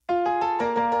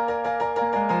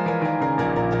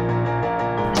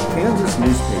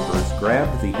Kansas newspapers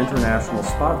grabbed the international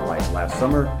spotlight last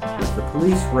summer with the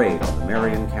police raid on the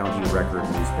Marion County Record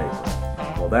newspaper.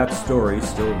 While that story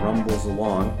still rumbles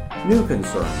along, new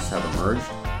concerns have emerged.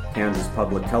 Kansas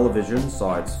Public Television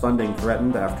saw its funding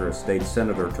threatened after a state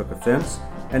senator took offense,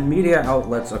 and media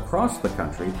outlets across the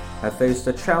country have faced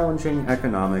a challenging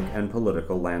economic and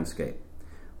political landscape.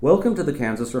 Welcome to the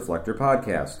Kansas Reflector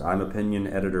podcast. I'm opinion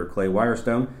editor Clay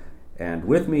Wirestone, and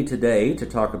with me today to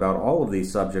talk about all of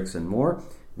these subjects and more,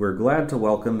 we're glad to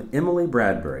welcome Emily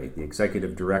Bradbury, the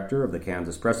executive director of the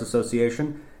Kansas Press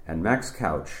Association, and Max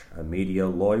Kautsch, a media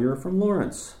lawyer from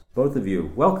Lawrence. Both of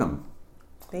you, welcome.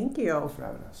 Thank you. Thanks for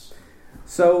having us.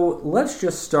 So let's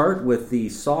just start with the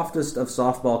softest of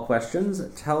softball questions.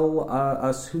 Tell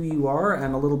us who you are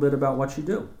and a little bit about what you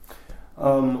do.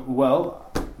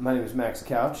 Well, my name is Max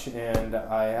Kautsch, and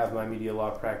I have my media law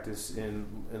practice in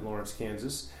Lawrence,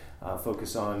 Kansas.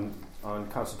 Focus on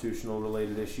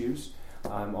constitutional-related issues.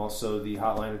 I'm also the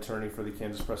hotline attorney for the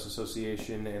Kansas Press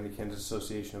Association and the Kansas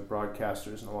Association of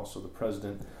Broadcasters, and I'm also the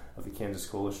president of the Kansas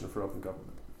Coalition for Open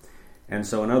Government. And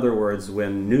so, in other words,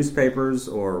 when newspapers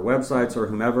or websites or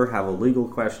whomever have a legal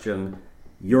question,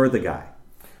 you're the guy.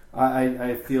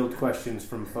 I field questions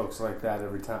from folks like that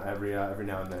every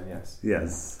now and then. Yes.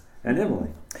 Yes. And Emily.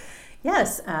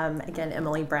 Yes, again,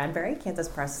 Emily Bradbury, Kansas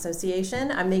Press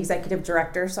Association. I'm the executive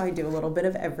director, so I do a little bit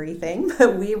of everything,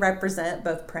 but we represent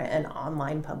both print and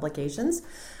online publications.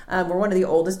 We're one of the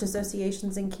oldest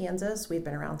associations in Kansas. We've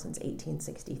been around since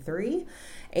 1863.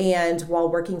 And while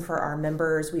working for our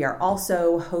members, we are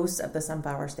also hosts of the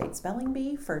Sunflower State Spelling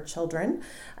Bee for children,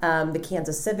 the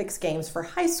Kansas Civics Games for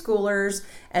high schoolers,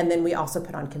 and then we also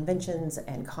put on conventions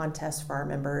and contests for our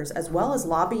members, as well as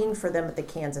lobbying for them at the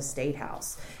Kansas State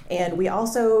House. And we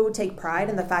also take pride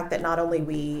in the fact that not only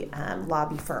we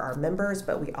lobby for our members,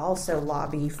 but we also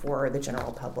lobby for the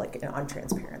general public on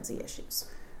transparency issues.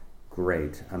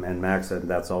 Great. And Max,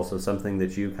 that's also something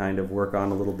that you kind of work on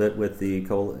a little bit with the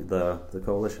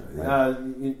coalition,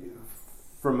 right?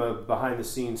 From a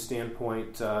behind-the-scenes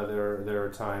standpoint, there are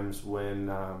times when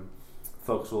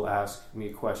folks will ask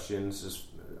me questions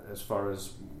as far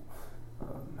as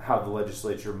how the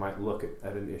legislature might look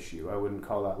at an issue. I wouldn't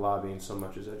call that lobbying so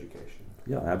much as education.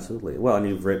 Yeah, absolutely. Well, and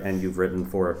you've written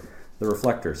for the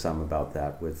Reflector some about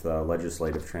that with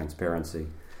legislative transparency.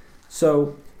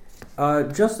 So.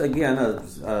 Just again,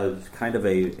 a kind of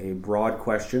a broad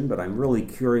question, but I'm really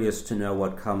curious to know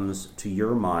what comes to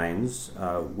your minds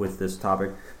with this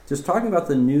topic. Just talking about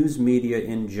the news media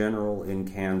in general in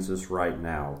Kansas right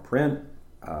now, print,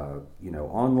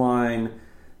 online,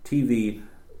 TV.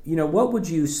 What would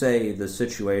you say the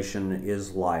situation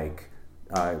is like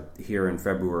here in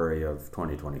February of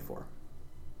 2024?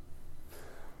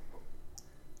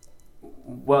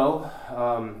 Well,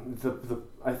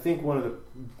 I think one of the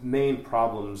main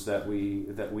problems that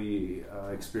we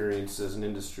experienced as an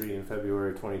industry in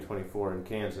February 2024 in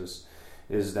Kansas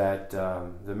is that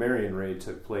the Marion raid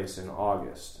took place in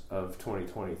August of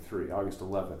 2023, August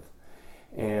 11th,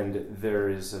 and there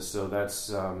is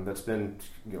that's been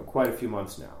quite a few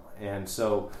months now, and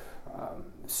so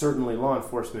certainly law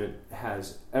enforcement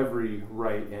has every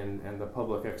right and the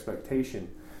public expectation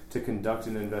to conduct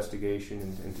an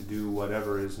investigation and to do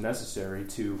whatever is necessary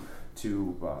to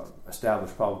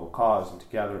establish probable cause and to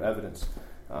gather evidence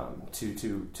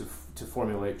to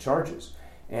formulate charges,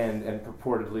 and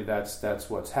purportedly that's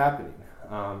what's happening.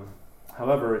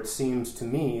 However, it seems to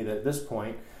me that at this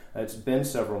point, it's been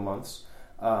several months.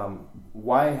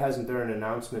 Why hasn't there an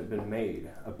announcement been made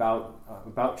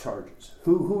about charges?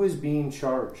 Who is being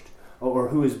charged, or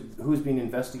who is being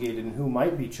investigated, and who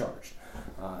might be charged?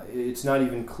 It's not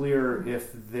even clear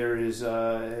if there is.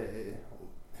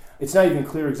 It's not even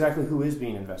clear exactly who is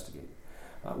being investigated.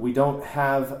 We don't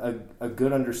have a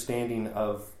good understanding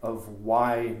of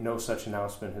why no such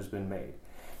announcement has been made,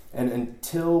 and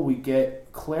until we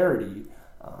get clarity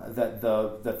that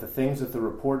the things that the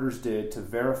reporters did to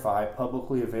verify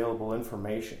publicly available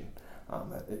information,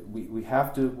 we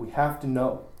have to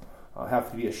know, have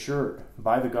to be assured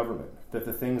by the government that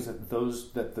the things that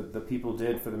the people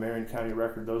did for the Marion County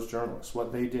Record, those journalists,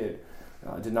 what they did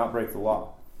not break the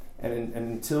law. And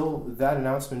until that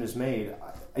announcement is made,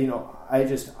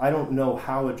 I don't know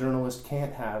how a journalist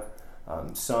can't have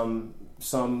some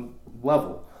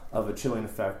level of a chilling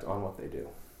effect on what they do.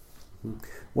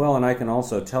 Well, and I can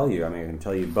also tell you, I can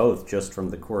tell you both just from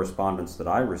the correspondence that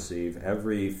I receive.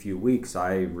 Every few weeks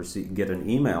I get an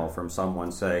email from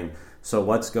someone saying, so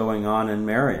what's going on in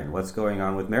Marion? What's going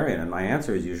on with Marion? And my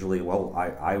answer is usually, well,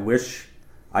 I wish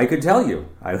I could tell you.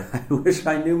 I wish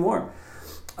I knew more.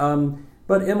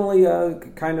 But Emily,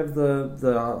 kind of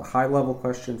the high-level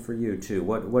question for you, too.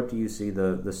 What do you see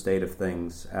the state of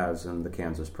things as in the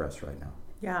Kansas press right now?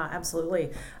 Yeah,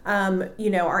 absolutely.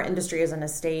 Our industry is in a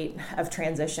state of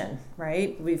transition,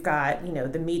 right? We've got,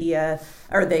 the media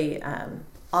or the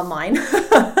online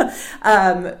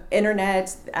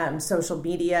internet, social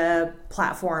media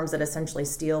platforms that essentially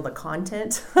steal the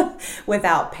content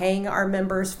without paying our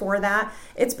members for that.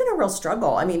 It's been a real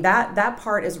struggle. I mean, that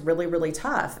part is really, really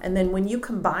tough. And then when you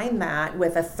combine that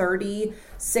with a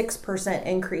 36%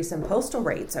 increase in postal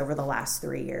rates over the last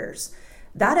 3 years,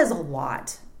 that is a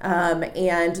lot.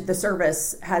 And the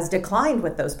service has declined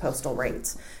with those postal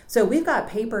rates. So we've got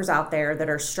papers out there that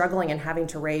are struggling and having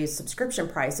to raise subscription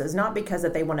prices, not because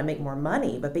that they want to make more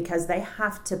money, but because they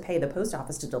have to pay the post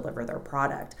office to deliver their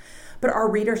product. But our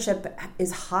readership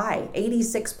is high.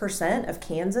 86% of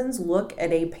Kansans look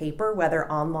at a paper, whether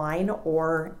online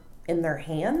or in their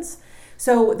hands.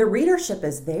 So the readership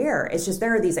is there. It's just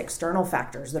there are these external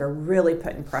factors that are really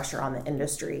putting pressure on the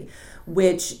industry,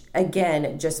 which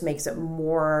again just makes it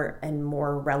more and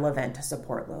more relevant to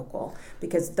support local,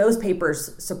 because those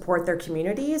papers support their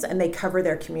communities and they cover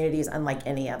their communities unlike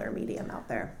any other medium out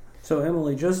there. So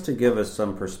Emily, just to give us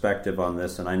some perspective on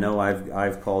this, and I know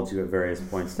I've called you at various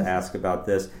points to ask about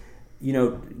this,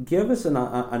 give us an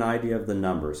idea of the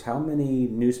numbers. How many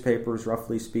newspapers,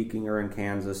 roughly speaking, are in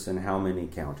Kansas, and how many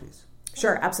counties?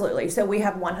 Sure, absolutely. So we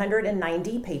have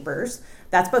 190 papers.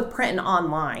 That's both print and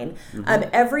online. Mm-hmm.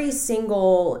 Every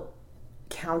single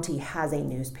county has a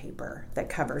newspaper that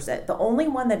covers it. The only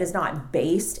one that is not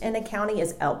based in a county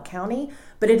is Elk County,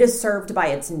 but it is served by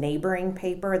its neighboring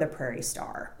paper, the Prairie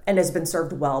Star, and has been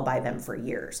served well by them for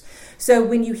years. So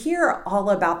when you hear all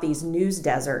about these news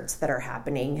deserts that are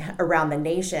happening around the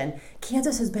nation,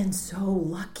 Kansas has been so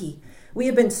lucky. We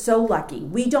have been so lucky.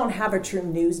 We don't have a true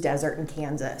news desert in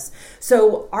Kansas.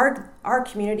 So our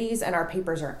communities and our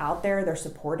papers are out there. They're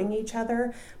supporting each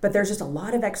other, but there's just a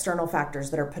lot of external factors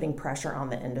that are putting pressure on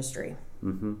the industry.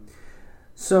 Mm-hmm.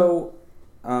 So,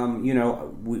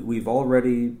 we've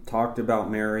already talked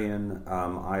about Marion.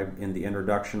 In the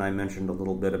introduction, I mentioned a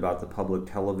little bit about the public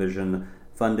television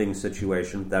funding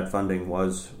situation. That funding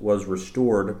was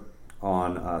restored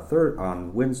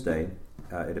on Wednesday,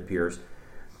 it appears.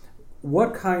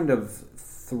 What kind of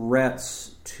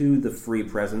threats to the free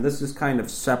press, and this is kind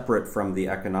of separate from the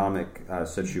economic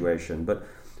situation, but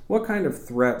what kind of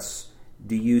threats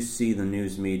do you see the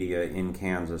news media in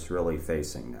Kansas really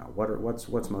facing now?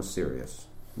 What's most serious?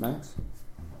 Max?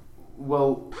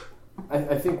 Well,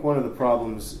 I think one of the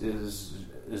problems is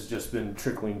just been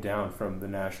trickling down from the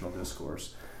national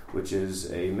discourse, which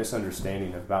is a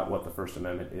misunderstanding about what the First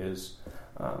Amendment is.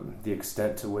 The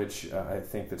extent to which I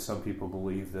think that some people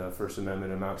believe the First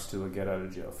Amendment amounts to a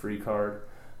get-out-of-jail-free card.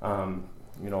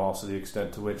 Also the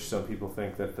extent to which some people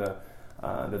think that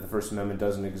the First Amendment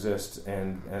doesn't exist,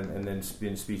 and then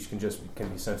speech can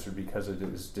be censored because it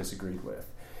is disagreed with.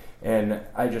 And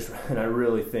I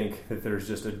really think that there's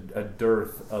just a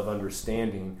dearth of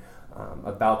understanding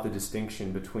about the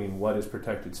distinction between what is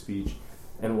protected speech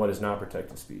and what is not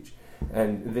protected speech.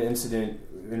 And the incident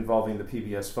involving the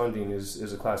PBS funding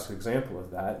is a classic example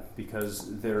of that,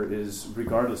 because there is,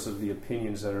 regardless of the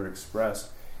opinions that are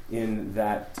expressed in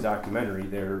that documentary,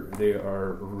 they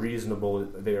are reasonably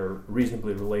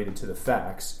related to the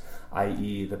facts,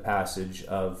 i.e., the passage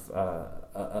of a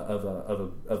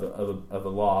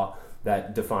law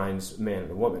that defines man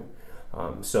and woman.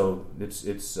 So this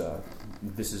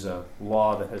is a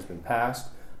law that has been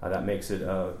passed that makes it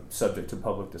subject to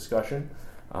public discussion.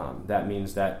 That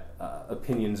means that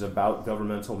opinions about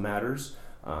governmental matters,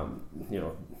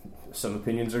 some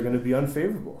opinions are going to be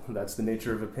unfavorable. That's the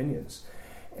nature of opinions.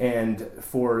 And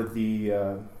for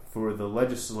the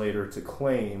legislator to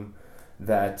claim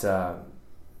that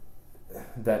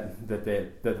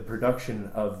the production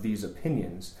of these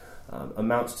opinions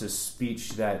amounts to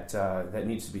speech that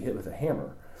needs to be hit with a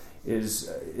hammer is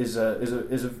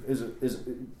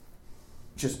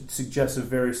just suggests a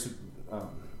very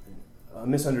a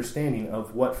misunderstanding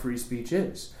of what free speech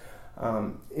is.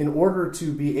 In order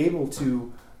to be able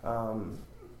to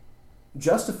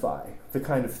justify the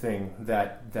kind of thing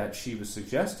that she was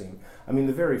suggesting, I mean,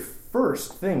 the very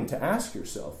first thing to ask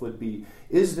yourself would be,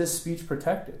 is this speech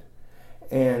protected?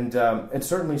 And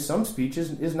certainly some speech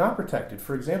is not protected.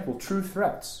 For example, true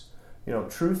threats.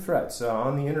 True threats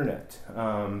on the internet.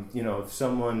 If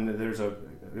there's a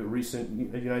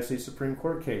recent United States Supreme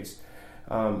Court case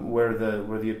where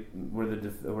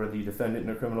the defendant in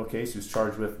a criminal case was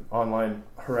charged with online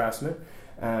harassment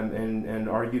and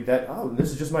argued that,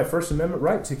 this is just my First Amendment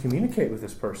right to communicate with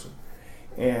this person.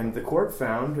 And the court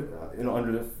found,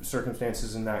 under the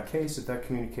circumstances in that case, that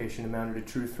communication amounted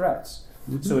to true threats.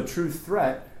 Mm-hmm. So a true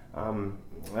threat,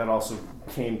 that also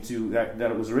came to, that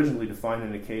it was originally defined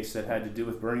in a case that had to do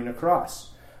with burning a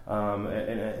cross by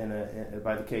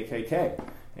the KKK.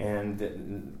 And the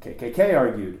KKK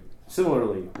argued,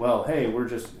 similarly, well, hey, we're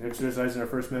just exercising our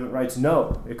First Amendment rights.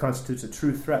 No, it constitutes a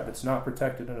true threat that's not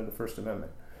protected under the First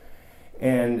Amendment.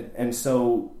 And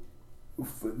so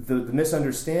the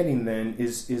misunderstanding then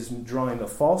is drawing a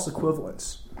false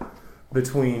equivalence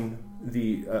between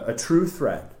a true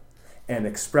threat and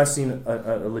expressing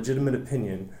a legitimate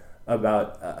opinion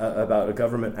about a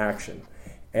government action.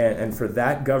 And for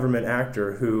that government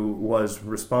actor who was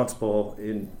responsible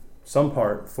in some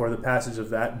part for the passage of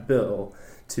that bill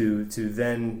to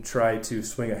then try to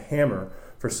swing a hammer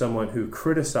for someone who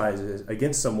criticizes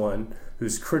against someone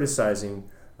who's criticizing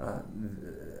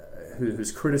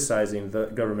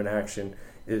the government action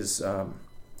is an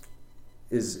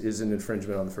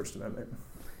infringement on the First Amendment.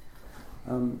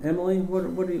 Emily,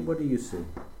 what do you see?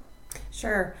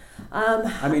 Sure.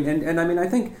 I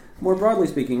think more broadly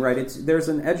speaking, right? There's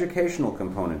an educational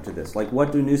component to this. Like,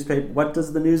 what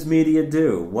does the news media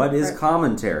do? What is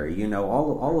commentary?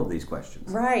 All of these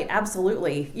questions. Right.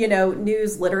 Absolutely.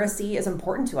 News literacy is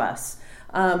important to us.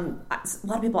 A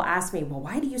lot of people ask me, well,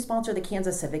 why do you sponsor the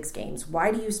Kansas Civics games?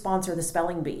 Why do you sponsor the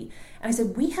spelling bee? And I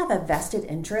said, we have a vested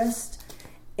interest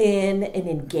in an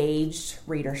engaged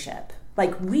readership.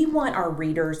 Like, we want our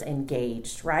readers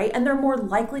engaged, right? And they're more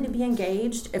likely to be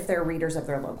engaged if they're readers of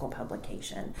their local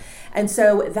publication. And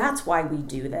so that's why we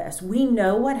do this. We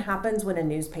know what happens when a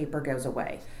newspaper goes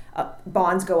away.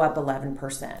 Bonds go up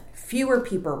 11%. Fewer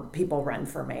people run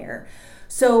for mayor.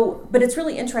 So, but it's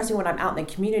really interesting when I'm out in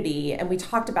the community, and we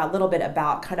talked about a little bit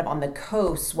about kind of on the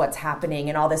coast what's happening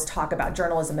and all this talk about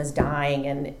journalism is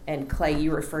dying. And Clay,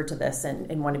 you referred to this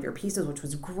in one of your pieces, which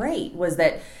was great, was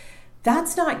that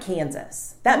that's not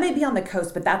Kansas. That may be on the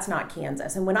coast, but that's not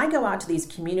Kansas. And when I go out to these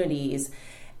communities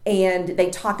and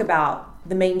they talk about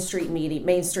the mainstream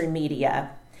media,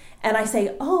 and I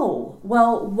say, oh,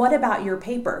 well, what about your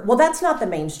paper? Well, that's not the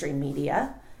mainstream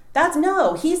media.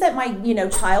 He's at my,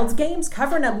 child's games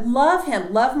covering him. Love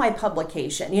him, love my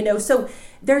publication, so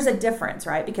there's a difference,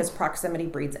 right? Because proximity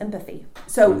breeds empathy.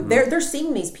 So they're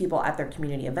seeing these people at their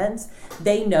community events.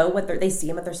 They know they see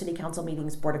them at their city council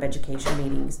meetings, board of education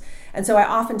meetings. And so I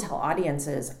often tell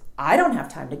audiences, I don't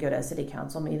have time to go to a city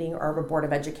council meeting or a board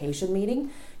of education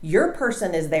meeting. Your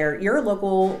person is there, your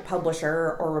local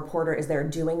publisher or reporter is there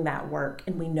doing that work.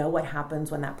 And we know what happens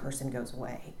when that person goes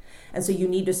away. And so you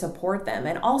need to support them,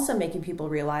 and also making people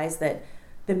realize that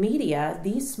the media,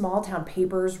 these small town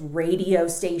papers, radio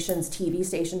stations, TV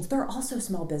stations, they're also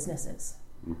small businesses.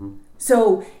 Mm-hmm.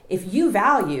 So if you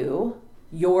value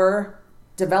your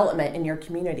development in your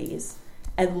communities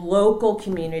and local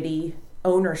community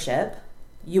ownership,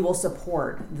 you will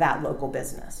support that local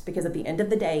business, because at the end of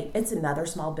the day, it's another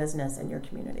small business in your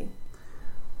community.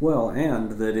 Well,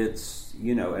 and that it's,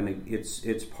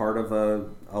 it's part of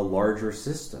a larger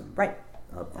system. Right.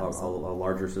 A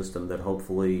larger system that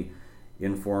hopefully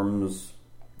informs,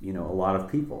 a lot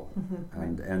of people.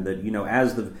 Mm-hmm. And that,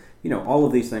 as all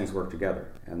of these things work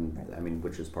together, and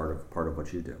which is part of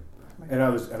what you do. Right. And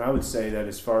I would say that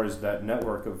as far as that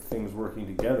network of things working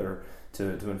together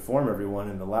to inform everyone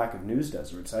in the lack of news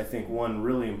deserts, I think one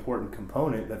really important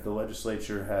component that the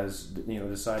legislature has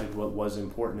decided what was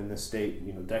important in this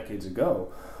state decades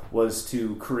ago was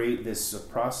to create this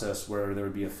process where there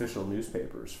would be official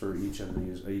newspapers for each of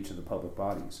the public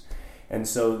bodies. And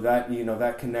so that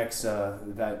that connects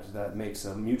that makes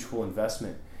a mutual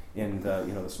investment in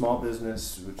the small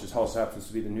business, which also happens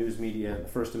to be the news media, the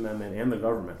First Amendment, and the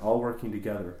government all working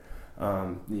together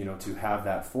to have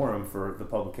that forum for the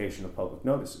publication of public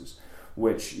notices,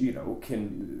 which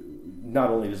can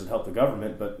not only does it help the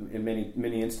government, but in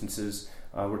many instances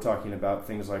we're talking about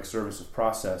things like service of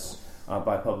process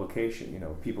by publication.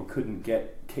 People couldn't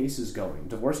get cases going,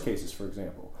 divorce cases, for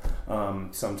example.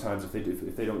 Sometimes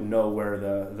if they don't know where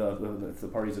the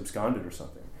party's absconded or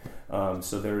something.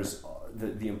 So there's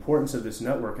the importance of this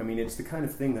network. It's the kind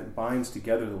of thing that binds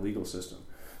together the legal system,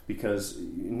 because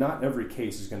not every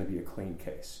case is going to be a clean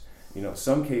case.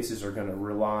 Some cases are going to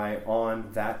rely on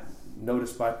that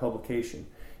notice by publication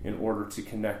in order to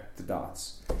connect the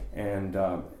dots, and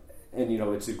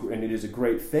it is a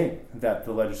great thing that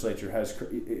the legislature has.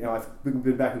 I've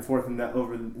been back and forth in that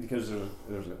because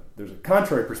there's a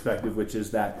contrary perspective, which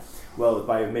is that, well,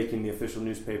 by making the official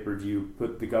newspaper, do you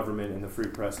put the government and the free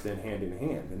press then hand in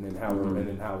hand, and then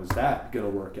how is that going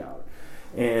to work out?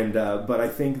 And but I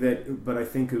think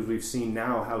as we've seen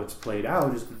now how it's played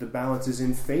out is that the balance is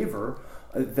in favor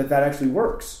that actually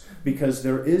works, because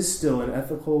there is still an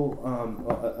ethical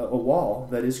a wall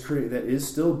that is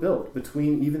still built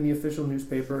between even the official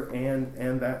newspaper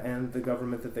and the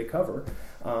government that they cover,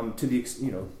 to the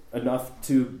enough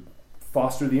to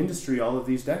foster the industry all of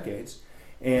these decades,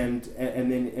 and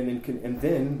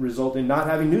then result in not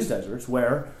having news deserts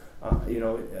where,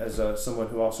 as someone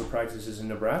who also practices in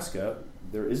Nebraska,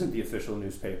 there isn't the official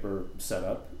newspaper set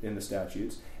up in the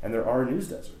statutes, and there are news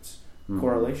deserts. Mm-hmm.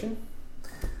 Correlation?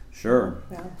 Sure.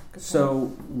 Yeah,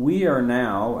 so we are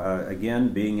now, again,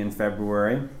 being in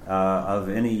February of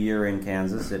any year in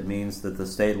Kansas, it means that the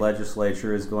state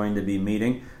legislature is going to be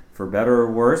meeting, for better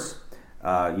or worse.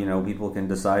 People can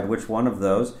decide which one of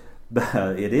those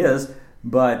it is,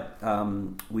 but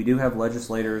we do have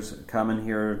legislators coming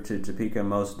here to Topeka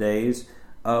most days.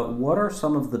 What are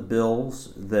some of the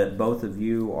bills that both of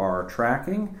you are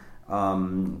tracking,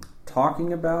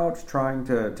 talking about, trying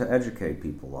to educate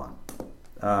people on?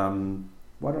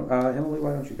 Emily,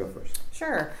 why don't you go first?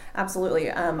 Sure,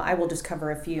 absolutely. I will just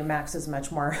cover a few. Max is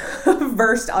much more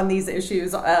versed on these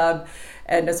issues,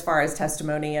 and as far as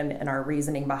testimony and our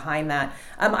reasoning behind that.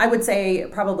 I would say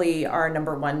probably our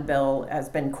number one bill has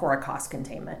been Cora cost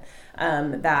containment.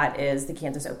 That is the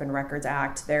Kansas Open Records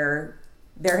Act.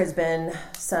 There has been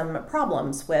some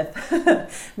problems with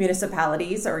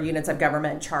municipalities or units of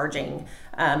government charging,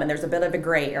 and there's a bit of a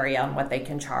gray area on what they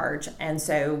can charge. And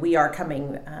so we are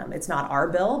coming, it's not our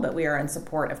bill, but we are in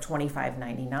support of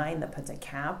 2599 that puts a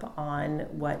cap on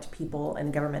what people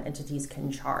and government entities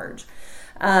can charge.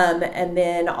 And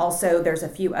then also there's a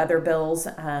few other bills,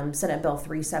 Senate Bill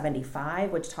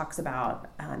 375, which talks about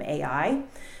AI,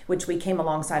 which we came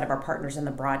alongside of our partners in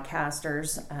the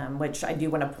broadcasters, which I do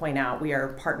want to point out, we are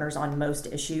partners on most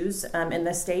issues in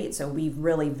the state, so we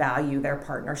really value their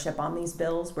partnership on these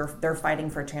bills. They're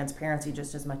fighting for transparency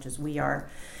just as much as we are.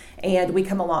 And we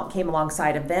came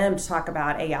alongside of them to talk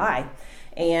about AI.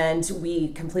 And we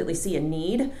completely see a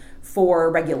need for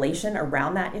regulation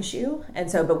around that issue. And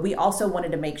so, but we also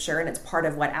wanted to make sure, and it's part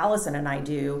of what Allison and I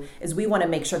do, is we want to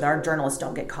make sure that our journalists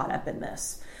don't get caught up in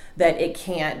this, that it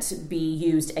can't be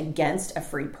used against a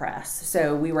free press.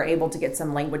 So we were able to get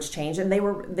some language change, and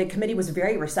the committee was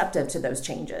very receptive to those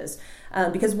changes.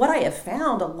 Because what I have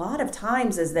found a lot of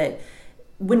times is that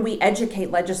when we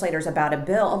educate legislators about a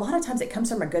bill, a lot of times it comes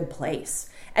from a good place.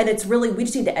 And it's really, we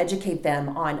just need to educate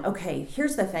them on, okay,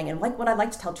 here's the thing. And like what I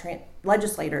like to tell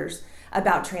legislators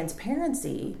about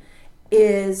transparency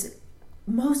is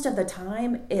most of the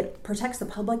time it protects the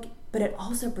public, but it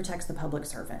also protects the public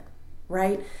servant,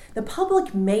 right? The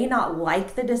public may not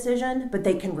like the decision, but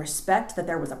they can respect that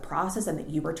there was a process and that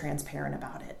you were transparent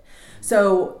about it.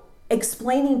 So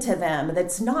explaining to them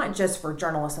that's not just for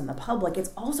journalists and the public, it's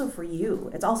also for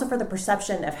you. It's also for the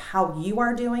perception of how you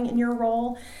are doing in your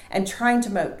role, and trying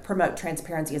to promote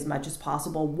transparency as much as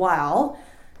possible while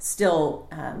still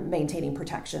maintaining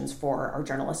protections for our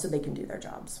journalists so they can do their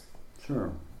jobs.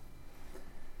 Sure.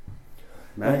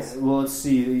 Max? Well, let's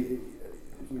see.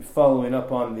 Following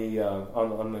up on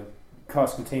the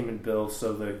cost containment bill,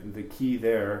 so the key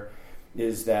there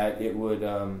is that it would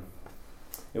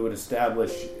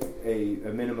establish a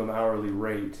minimum hourly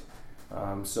rate.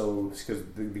 So, because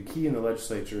the key in the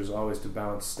legislature is always to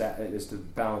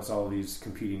balance all these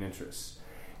competing interests,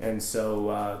 and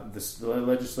so the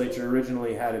legislature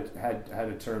originally had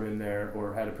a term in there,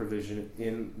 or had a provision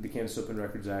in the Kansas Open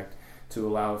Records Act to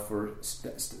allow for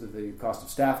the cost of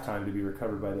staff time to be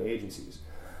recovered by the agencies.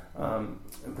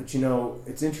 But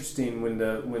it's interesting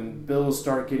when bills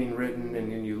start getting written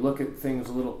and you look at things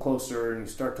a little closer and you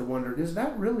start to wonder, is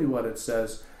that really what it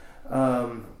says?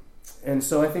 And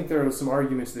so I think there are some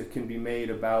arguments that can be made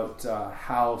about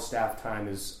how staff time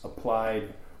is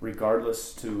applied,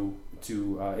 regardless to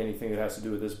anything that has to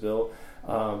do with this bill,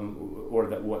 or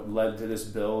that what led to this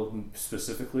bill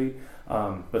specifically.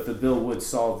 But the bill would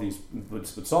solve these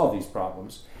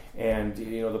problems. And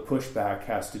the pushback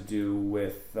has to do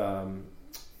with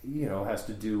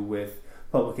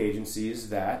public agencies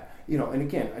that and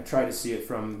again, I try to see it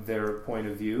from their point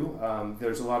of view.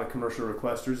 There's a lot of commercial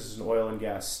requesters. This is an oil and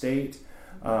gas state.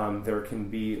 There can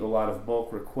be a lot of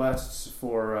bulk requests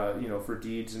for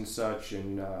deeds and such,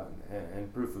 and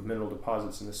proof of mineral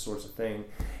deposits and this sorts of thing.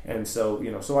 And so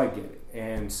so I get it.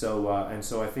 And so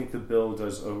I think the bill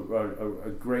does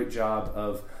a great job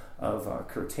of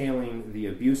curtailing the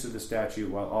abuse of the statute,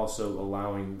 while also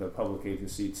allowing the public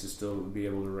agency to still be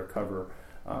able to recover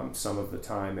some of the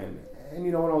time, and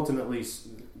ultimately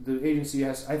the agency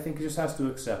has to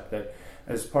accept that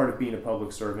as part of being a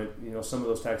public servant, some of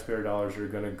those taxpayer dollars are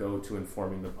going to go to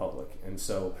informing the public. And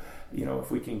so if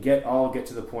we can get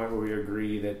to the point where we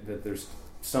agree that there's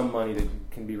some money that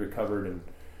can be recovered, and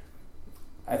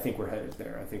I think we're headed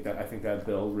there. I think that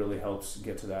bill really helps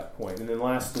get to that point. And then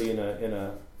lastly, in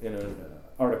an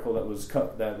article that was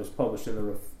published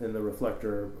in the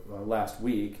Reflector last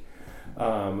week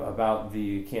about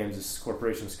the Kansas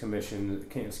Corporation Commission's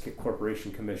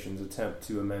attempt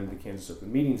to amend the Kansas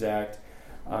Open Meetings Act,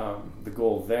 the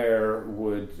goal there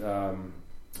would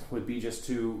be just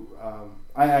to.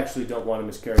 I actually don't want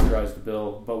to mischaracterize the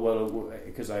bill, but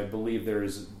because I believe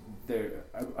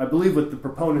I believe what the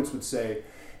proponents would say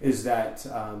is that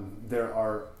there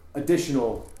are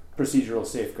additional procedural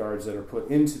safeguards that are put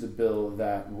into the bill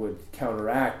that would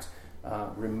counteract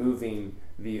removing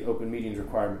the open meetings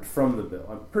requirement from the bill.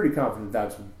 I'm pretty confident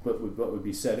that's what would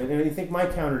be said. And I think my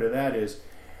counter to that is,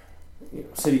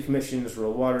 city commissions,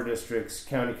 rural water districts,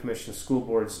 county commissions, school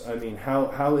boards. I mean,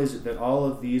 how is it that all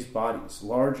of these bodies,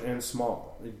 large and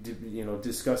small,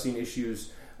 discussing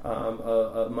issues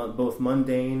both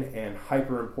mundane and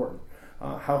hyper important,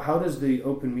 how does the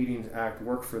Open Meetings Act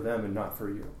work for them and not for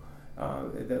you?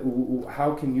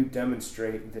 How can you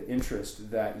demonstrate the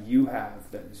interest that you have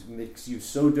that makes you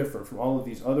so different from all of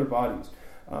these other bodies?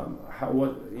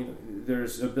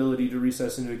 There's ability to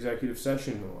recess into executive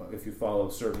session if you follow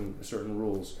certain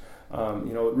rules.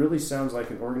 It really sounds like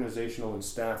an organizational and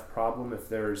staff problem if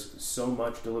there's so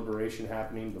much deliberation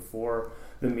happening before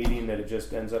the meeting that it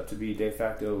just ends up to be de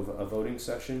facto a voting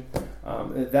session.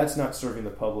 That's not serving the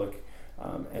public.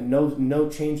 And no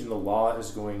change in the law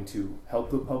is going to help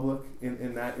the public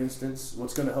in that instance.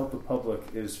 What's going to help the public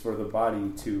is for the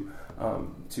body to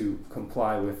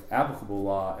comply with applicable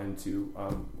law and to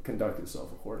conduct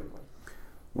itself accordingly.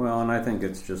 Well, and I think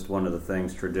it's just one of the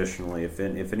things traditionally, if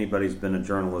anybody's been a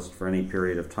journalist for any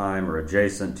period of time or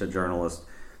adjacent to journalists,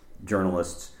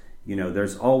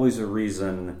 there's always a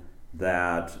reason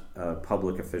that a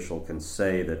public official can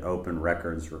say that open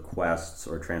records requests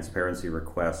or transparency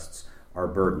requests are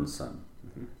burdensome.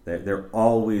 Mm-hmm. There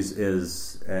always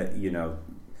is,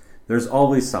 there's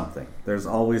always something. There's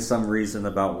always some reason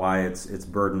about why it's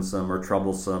burdensome or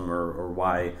troublesome or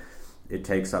why it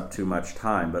takes up too much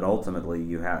time. But ultimately,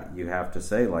 you have to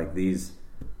say, like, these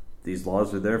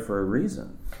laws are there for a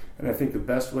reason. And I think the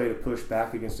best way to push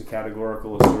back against a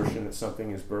categorical assertion that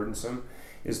something is burdensome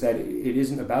is that it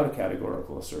isn't about a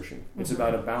categorical assertion. It's mm-hmm.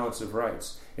 about a balance of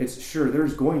rights. It's sure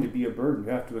there's going to be a burden.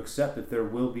 You have to accept that there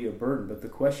will be a burden. But the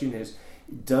question is,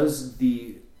 does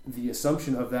the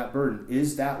assumption of that burden,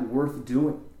 is that worth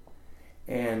doing?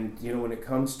 And when it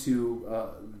comes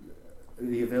to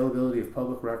the availability of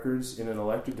public records in an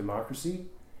elected democracy,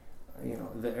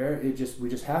 we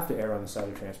just have to err on the side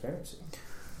of transparency.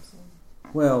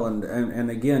 Well, and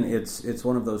again, it's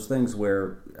one of those things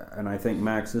where, and I think,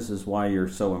 Max, this is why you're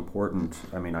so important.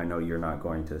 I mean, I know you're not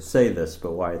going to say this,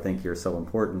 but why I think you're so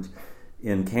important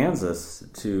in Kansas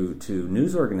to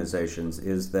news organizations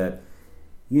is that,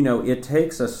 it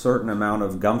takes a certain amount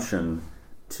of gumption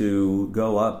to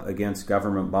go up against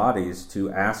government bodies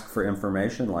to ask for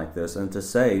information like this and to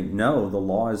say, no, the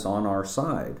law is on our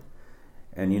side.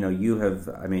 And,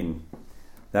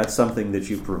 that's something that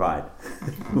you provide,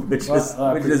 which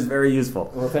is very useful.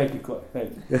 Well, thank you, Clay.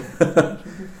 Thank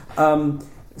you.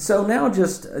 So now,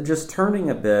 just turning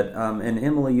a bit, and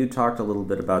Emily, you talked a little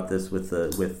bit about this with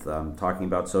talking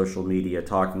about social media,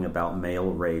 talking about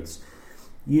mail rates.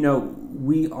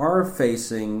 We are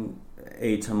facing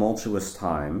a tumultuous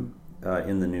time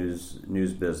in the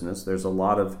news business. There's a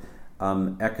lot of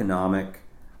economic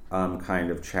kind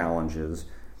of challenges.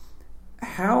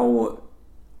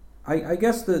 I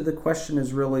guess the question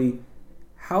is really,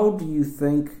 how do you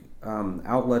think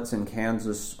outlets in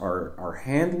Kansas are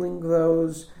handling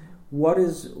those? What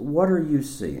are you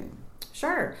seeing?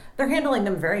 Sure, they're handling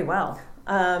them very well.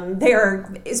 They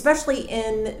are, especially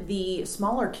in the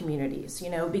smaller communities,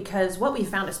 because what we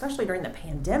found, especially during the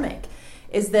pandemic,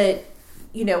 is that,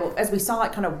 as we saw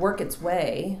it kind of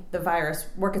the virus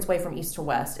work its way from east to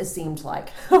west, it seemed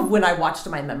like when I watched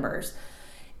my members.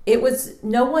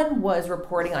 No one was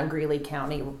reporting on Greeley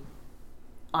County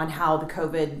on how the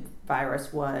COVID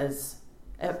virus was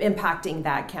impacting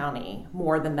that county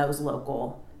more than those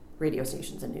local radio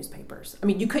stations and newspapers. I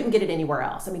mean, you couldn't get it anywhere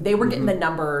else. I mean, they were getting the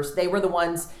numbers. They were the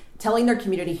ones telling their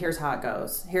community, here's how it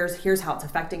goes. Here's how it's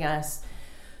affecting us.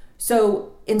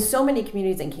 So in so many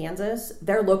communities in Kansas,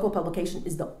 their local publication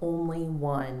is the only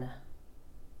one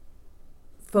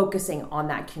focusing on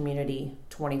that community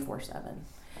 24/7.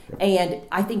 And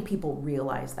I think people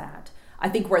realize that. I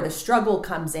think where the struggle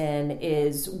comes in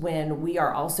is when we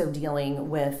are also dealing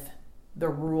with the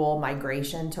rural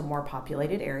migration to more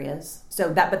populated areas.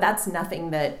 But that's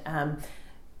nothing that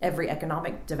every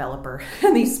economic developer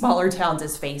in these smaller towns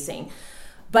is facing.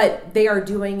 but they are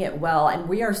doing it well, and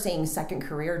we are seeing second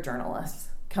career journalists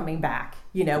coming back,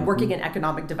 working in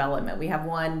economic development. We have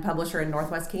one publisher in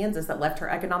Northwest Kansas that left her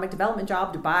economic development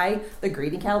job to buy the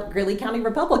Greeley County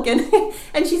Republican.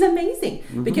 And she's amazing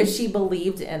because she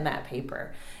believed in that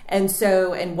paper. And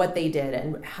what they did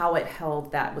and how it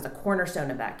held, that was a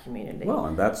cornerstone of that community. Well,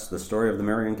 and that's the story of the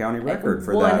Marion County Record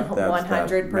for 100%. that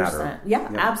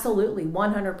Yeah, absolutely.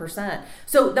 100%.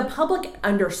 So the public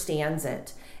understands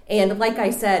it. And like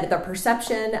I said, the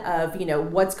perception of,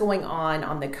 what's going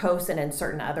on the coast and in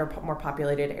certain other more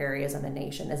populated areas in the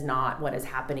nation is not what is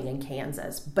happening in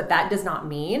Kansas. But that does not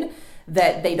mean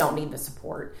that they don't need the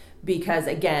support. Because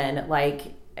again,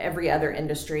 like every other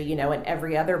industry, and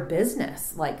every other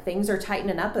business, like things are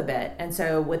tightening up a bit. And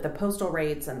so with the postal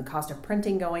rates and the cost of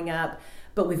printing going up,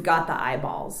 but we've got the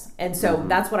eyeballs. And so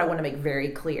that's what I want to make very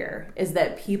clear, is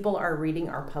that people are reading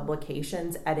our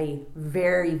publications at a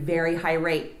very, very high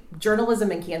rate. Journalism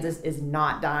in Kansas is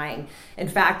not dying. In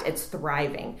fact, it's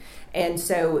thriving. And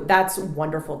so that's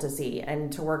wonderful to see.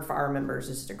 And to work for our members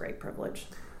is just a great privilege.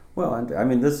 Well, and I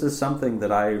mean, this is something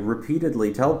that I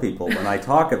repeatedly tell people when I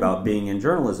talk about being in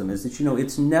journalism, is that,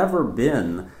 it's never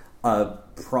been a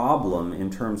problem in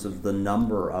terms of the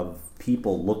number of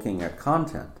people looking at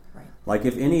content. Like,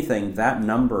 if anything, that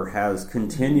number has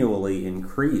continually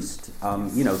increased,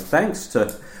 thanks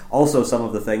to also some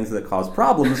of the things that cause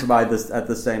problems at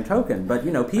the same token. But,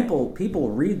 people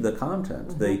read the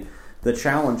content. The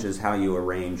challenge is how you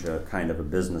arrange a kind of a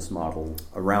business model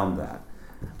around that.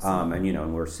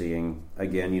 And we're seeing,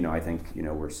 again, I think,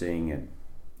 we're seeing it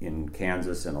in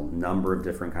Kansas in a number of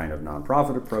different kind of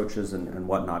nonprofit approaches and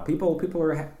whatnot. People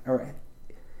are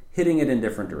hitting it in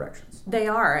different directions. They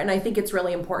are, and I think it's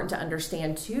really important to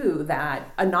understand too that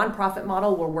a nonprofit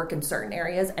model will work in certain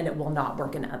areas and it will not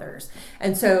work in others.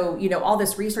 And so, all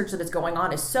this research that is going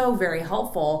on is so very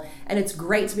helpful, and it's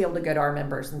great to be able to go to our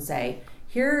members and say,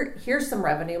 here's some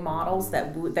revenue models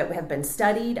that have been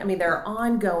studied. I mean, there are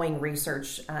ongoing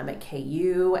research at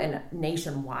KU and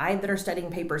nationwide that are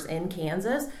studying papers in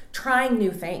Kansas, trying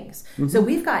new things. So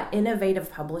we've got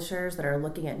innovative publishers that are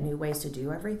looking at new ways to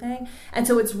do everything. And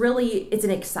so it's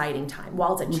an exciting time.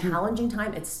 While it's a challenging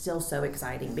time, it's still so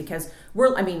exciting because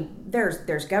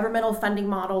there's governmental funding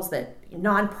models that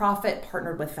nonprofit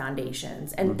partnered with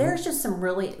foundations, and there's just some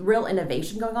real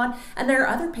innovation going on. And there are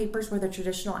other papers where the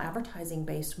traditional advertising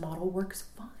based model works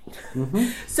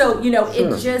fine. So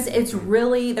it's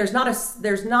really there's not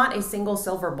a single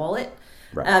silver bullet.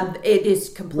 Right. It is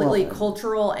completely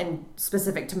cultural and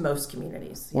specific to most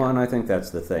communities. Well, and I think that's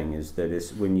the thing, is that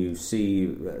when you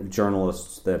see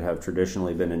journalists that have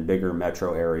traditionally been in bigger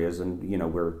metro areas, and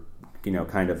we're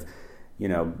kind of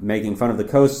making fun of the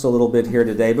coasts a little bit here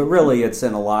today, but really it's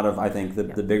in a lot of, I think,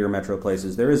 the bigger metro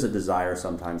places. There is a desire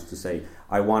sometimes to say,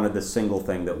 I wanted this single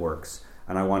thing that works,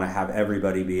 and I want to have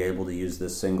everybody be able to use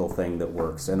this single thing that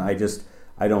works. And I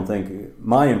don't think,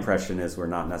 my impression is we're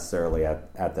not necessarily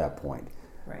at that point.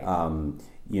 Right.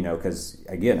 Because,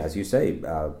 again, as you say,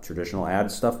 traditional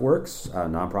ad stuff works.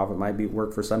 Nonprofit might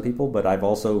work for some people, but I've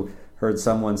also heard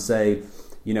someone say,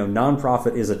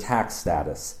 nonprofit is a tax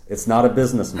status. It's not a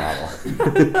business model.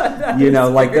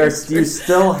 You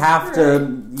still have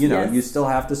to, you still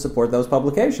have to support those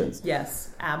publications. Yes,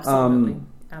 absolutely.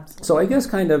 Absolutely. So I guess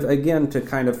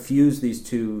to fuse these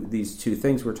two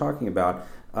things we're talking about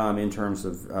in terms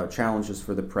of challenges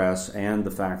for the press and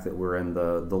the fact that we're in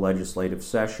the legislative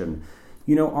session,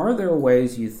 are there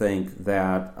ways you think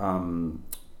that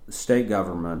state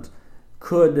government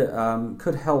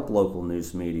could help local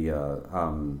news media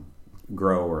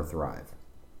grow or thrive?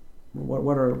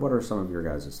 What are some of your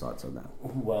guys' thoughts on that?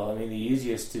 Well, the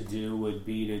easiest to do would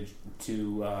be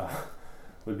to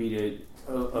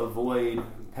avoid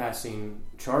passing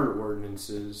charter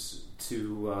ordinances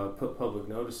to put public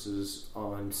notices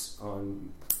on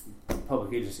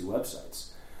public agency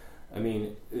websites.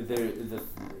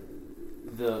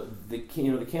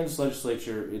 The Kansas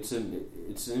legislature, it's an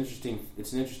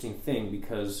interesting thing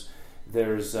because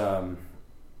there's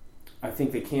I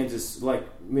think that Kansas, like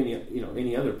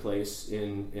any other place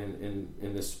in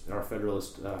this our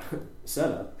Federalist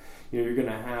setup, you're going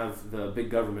to have the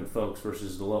big government folks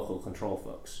versus the local control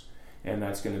folks, and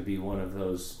that's going to be one of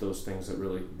those things that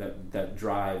really that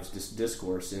drives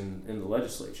discourse in the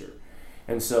legislature.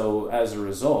 And so as a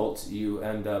result, you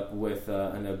end up with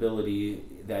an ability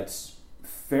that's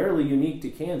fairly unique to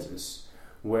Kansas,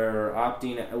 where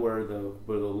the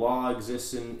law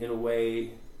exists in a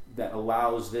way that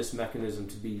allows this mechanism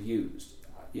to be used.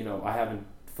 I haven't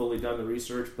fully done the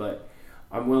research, but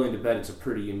I'm willing to bet it's a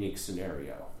pretty unique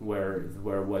scenario where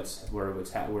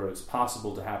it's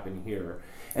possible to happen here,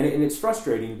 and it's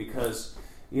frustrating because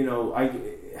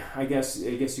I guess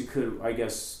you could. I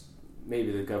guess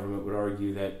maybe the government would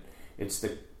argue that it's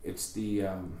the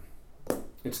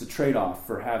trade-off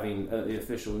for having the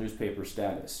official newspaper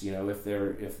status. If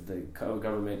the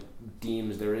government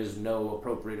deems there is no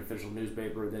appropriate official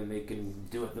newspaper, then they can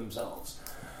do it themselves.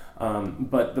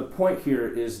 But the point here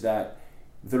is that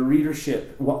the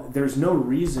readership.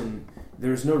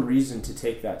 There's no reason to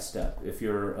take that step if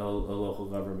you're a local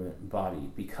government body,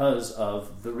 because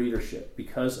of the readership,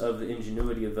 because of the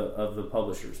ingenuity of the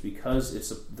publishers, because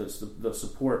it's the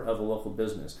support of a local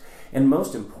business, and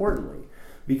most importantly,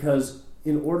 because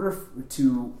in order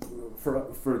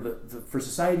for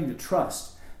society to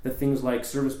trust that things like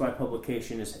service by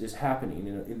publication is happening,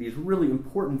 in these really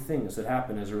important things that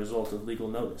happen as a result of legal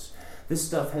notice, this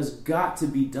stuff has got to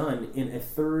be done in a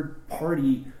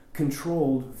third-party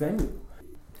controlled venue.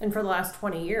 And for the last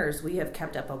 20 years, we have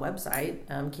kept up a website,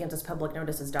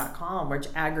 kansaspublicnotices.com, which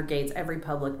aggregates every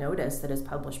public notice that is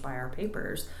published by our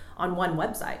papers on one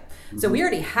website. Mm-hmm. So we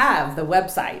already have the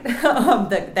website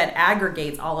that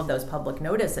aggregates all of those public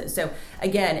notices. So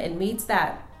again, it meets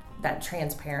that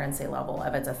transparency level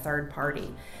of it's a third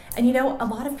party. And a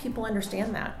lot of people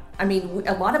understand that. I mean,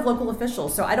 a lot of local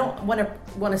officials. So I don't want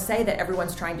to say that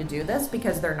everyone's trying to do this,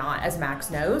 because they're not, as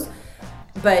Max knows.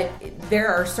 But there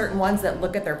are certain ones that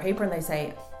look at their paper and they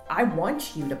say, I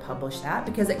want you to publish that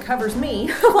because it covers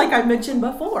me, like I mentioned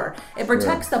before. It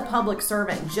protects the public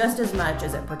servant just as much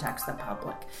as it protects the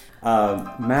public.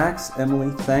 Max,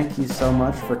 Emily, thank you so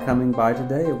much for coming by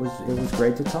today. It was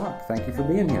great to talk. Thank you for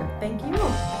being here. Thank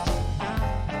you.